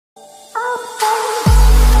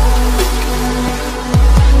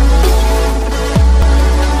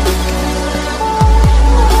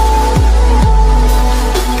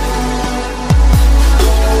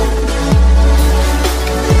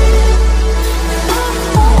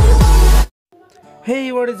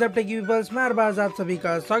Hey what is up techy peoples, मैं अरबाज आप सभी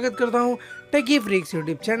का स्वागत करता हूँ टेकी फ्रीक्स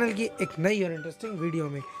यूट्यूब चैनल की एक नई और इंटरेस्टिंग वीडियो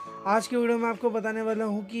में। आज की वीडियो में आपको बताने वाला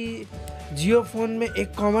हूँ कि जियो फ़ोन में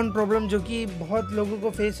एक कॉमन प्रॉब्लम जो कि बहुत लोगों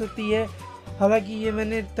को फेस होती है। हालांकि ये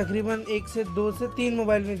मैंने तकरीबन 1 से 2 से 3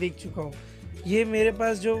 मोबाइल में देख चुका हूँ। ये मेरे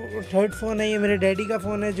पास जो थर्ड फ़ोन है, ये मेरे डैडी का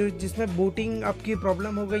फ़ोन है, जो जिसमें बूटिंग आपकी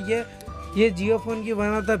प्रॉब्लम हो गई है। ये जियो फ़ोन की one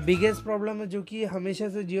of the biggest problem है जो कि हमेशा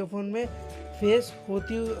से जियो फ़ोन में फेस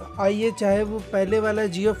होती आई है, चाहे वो पहले वाला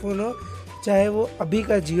जियो फ़ोन हो चाहे वो अभी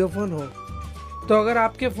का जियो फ़ोन हो। तो अगर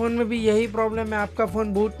आपके फ़ोन में भी यही प्रॉब्लम है, आपका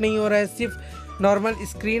फ़ोन बूट नहीं हो रहा है, सिर्फ नॉर्मल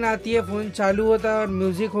स्क्रीन आती है, फ़ोन चालू होता है और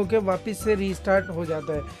म्यूज़िक होके वापस से रीस्टार्ट हो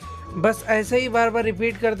जाता है, बस ऐसे ही बार बार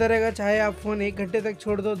रिपीट करता रहेगा, चाहे आप फ़ोन 1 घंटे तक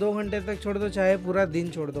छोड़ दो, 2 घंटे तक छोड़ दो, चाहे पूरा दिन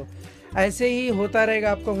छोड़ दो, ऐसे ही होता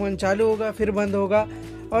रहेगा। आपका फ़ोन चालू होगा फिर बंद होगा।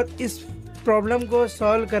 और इस प्रॉब्लम को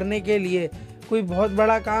सॉल्व करने के लिए कोई बहुत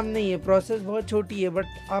बड़ा काम नहीं है, प्रोसेस बहुत छोटी है, बट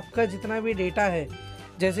आपका जितना भी डेटा है,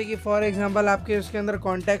 जैसे कि फॉर एग्जांपल आपके उसके अंदर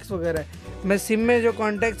कॉन्टैक्ट्स वगैरह है, मैं सिम में जो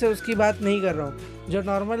कॉन्टैक्ट्स है उसकी बात नहीं कर रहा हूँ। जो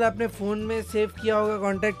नॉर्मल आपने फ़ोन में सेव किया होगा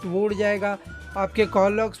कॉन्टैक्ट वो उड़ जाएगा, आपके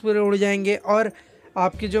कॉल लॉग्स पूरे उड़ जाएंगे और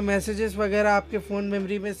आपके जो मैसेजेस वगैरह आपके फ़ोन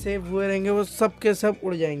मेमोरी में सेव हुए रहेंगे वो सब के सब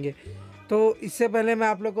उड़ जाएंगे। तो इससे पहले मैं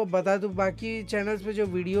आप लोग को बता दूं, बाकी चैनल्स पे जो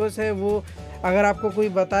वीडियोस है वो अगर आपको कोई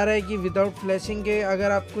बता रहा है कि विदाउट फ्लैशिंग के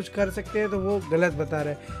अगर आप कुछ कर सकते हैं तो वो गलत बता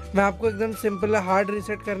रहा है। मैं आपको एकदम सिंपल हार्ड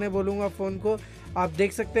रीसेट करने बोलूँगा फ़ोन को। आप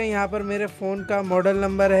देख सकते हैं यहाँ पर मेरे फ़ोन का मॉडल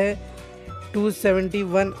नंबर है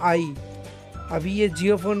 271i। अभी ये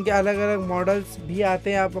जियो फ़ोन के अलग अलग मॉडल्स भी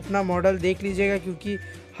आते हैं, आप अपना मॉडल देख लीजिएगा, क्योंकि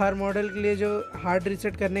हर मॉडल के लिए जो हार्ड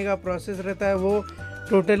रीसेट करने का प्रोसेस रहता है वो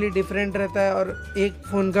टोटली डिफरेंट रहता है और एक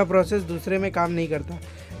फ़ोन का प्रोसेस दूसरे में काम नहीं करता।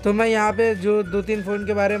 तो मैं यहाँ पे जो 2-3 फ़ोन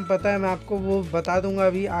के बारे में पता है मैं आपको वो बता दूंगा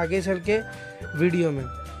अभी आगे चल के वीडियो में।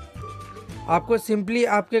 आपको सिंपली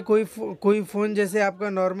आपके कोई फ़ोन जैसे आपका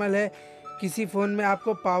नॉर्मल है, किसी फ़ोन में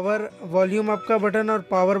आपको पावर वॉल्यूम अप का बटन और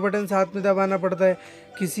पावर बटन साथ में दबाना पड़ता है,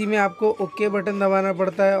 किसी में आपको ओके बटन दबाना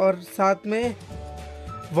पड़ता है और साथ में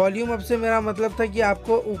वॉल्यूम अप से मेरा मतलब था कि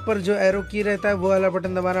आपको ऊपर जो एरो की रहता है वो वाला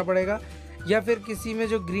बटन दबाना पड़ेगा, या फिर किसी में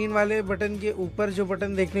जो ग्रीन वाले बटन के ऊपर जो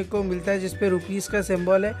बटन देखने को मिलता है जिस पे रुपीस का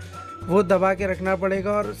सिंबल है वो दबा के रखना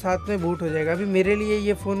पड़ेगा और साथ में बूट हो जाएगा। अभी मेरे लिए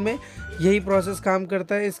ये फ़ोन में यही प्रोसेस काम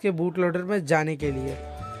करता है इसके बूट लोडर में जाने के लिए।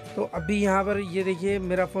 तो अभी यहाँ पर ये देखिए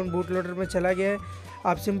मेरा फ़ोन बूट लोडर में चला गया है।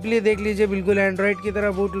 आप सिंपली देख लीजिए, बिल्कुल एंड्रॉयड की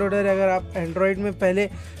तरह बूट लोडर है। अगर आप एंड्रॉयड में पहले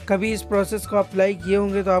कभी इस प्रोसेस को अप्लाई किए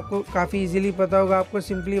होंगे तो आपको काफ़ी इजीली पता होगा। आपको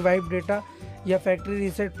सिंपली वाइप डेटा या फैक्ट्री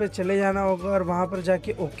रीसेट पे चले जाना होगा और वहाँ पर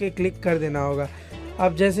जाके ओके क्लिक कर देना होगा।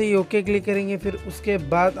 आप जैसे ही ओके क्लिक करेंगे फिर उसके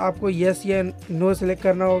बाद आपको यस या नो सेलेक्ट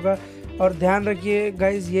करना होगा। और ध्यान रखिए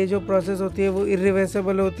गाइस, ये जो प्रोसेस होती है वो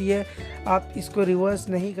इरिवर्सिबल होती है, आप इसको रिवर्स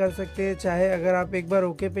नहीं कर सकते। चाहे अगर आप एक बार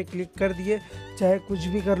ओके पे क्लिक कर दिए, चाहे कुछ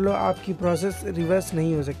भी कर लो, आपकी प्रोसेस रिवर्स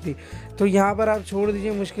नहीं हो सकती। तो यहाँ पर आप छोड़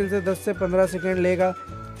दीजिए, मुश्किल से 10 से 15 सेकेंड लेगा।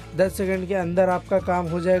 10 सेकेंड के अंदर आपका काम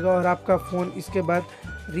हो जाएगा और आपका फ़ोन इसके बाद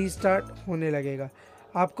रीस्टार्ट होने लगेगा।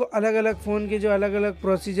 आपको अलग अलग फ़ोन के जो अलग अलग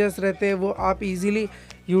प्रोसीजर्स रहते हैं वो आप इजीली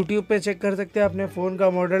यूट्यूब पे चेक कर सकते हैं। अपने फ़ोन का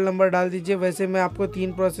मॉडल नंबर डाल दीजिए। वैसे मैं आपको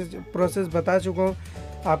 3 प्रोसेस बता चुका हूँ।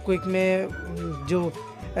 आपको एक में जो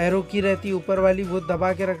एरो की रहती है ऊपर वाली वो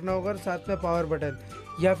दबा के रखना होगा और साथ में पावर बटन,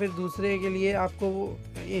 या फिर दूसरे के लिए आपको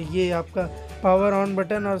ये आपका पावर ऑन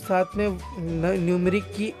बटन और साथ में न्यूमेरिक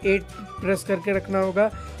की 8 प्रेस करके रखना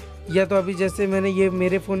होगा। या तो अभी जैसे मैंने ये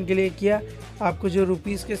मेरे फ़ोन के लिए किया, आपको जो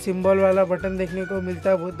रुपीस के सिंबल वाला बटन देखने को मिलता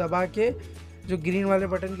है वो दबा के, जो ग्रीन वाले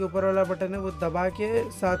बटन के ऊपर वाला बटन है वो दबा के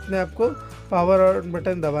साथ में आपको पावर और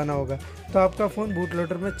बटन दबाना होगा। तो आपका फ़ोन बूट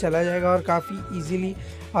लोडर में चला जाएगा और काफ़ी इजीली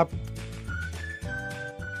आप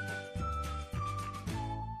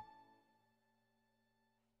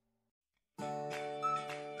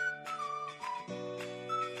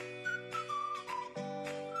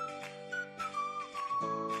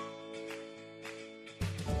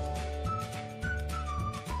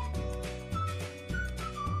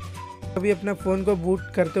अभी अपना फ़ोन को बूट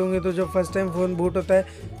करते होंगे तो जो फर्स्ट टाइम फ़ोन बूट होता है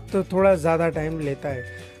तो थोड़ा ज़्यादा टाइम लेता है।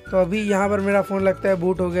 तो अभी यहाँ पर मेरा फ़ोन लगता है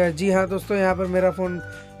बूट हो गया। जी हाँ दोस्तों, यहाँ पर मेरा फ़ोन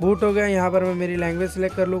बूट हो गया। यहाँ पर मैं मेरी लैंग्वेज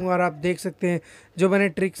सेलेक्ट कर लूँगा और आप देख सकते हैं जो मैंने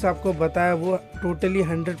ट्रिक्स आपको बताया वो टोटली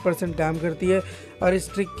 100% काम करती है। और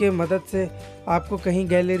इस ट्रिक के मदद से आपको कहीं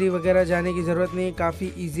गैलरी वगैरह जाने की ज़रूरत नहीं है,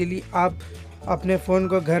 काफ़ी ईजीली आप अपने फ़ोन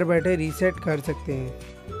को घर बैठे रीसेट कर सकते हैं।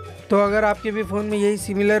 तो अगर आपके भी फ़ोन में यही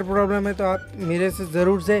सिमिलर प्रॉब्लम है तो आप मेरे से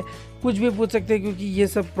ज़रूर से कुछ भी पूछ सकते हैं, क्योंकि ये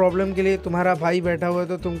सब प्रॉब्लम के लिए तुम्हारा भाई बैठा हुआ है,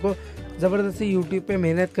 तो तुमको ज़बरदस्ती यूट्यूब पे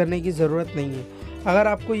मेहनत करने की ज़रूरत नहीं है। अगर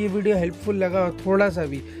आपको ये वीडियो हेल्पफुल लगा और थोड़ा सा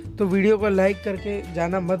भी, तो वीडियो को लाइक करके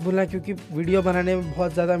जाना मत भूलना, क्योंकि वीडियो बनाने में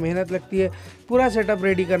बहुत ज़्यादा मेहनत लगती है, पूरा सेटअप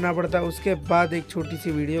रेडी करना पड़ता है, उसके बाद एक छोटी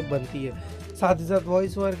सी वीडियो बनती है। साथ ही साथ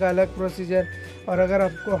वॉइस ओवर का अलग प्रोसीजर। और अगर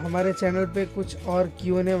आपको हमारे चैनल पे कुछ और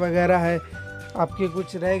Q&A वगैरह है, आपके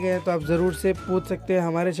कुछ रह गए हैं तो आप ज़रूर से पूछ सकते हैं।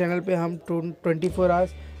 हमारे चैनल पे हम 24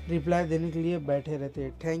 आवर्स रिप्लाई देने के लिए बैठे रहते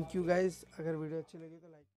हैं। Thank you guys. अगर वीडियो अच्छी लगी तो लाइक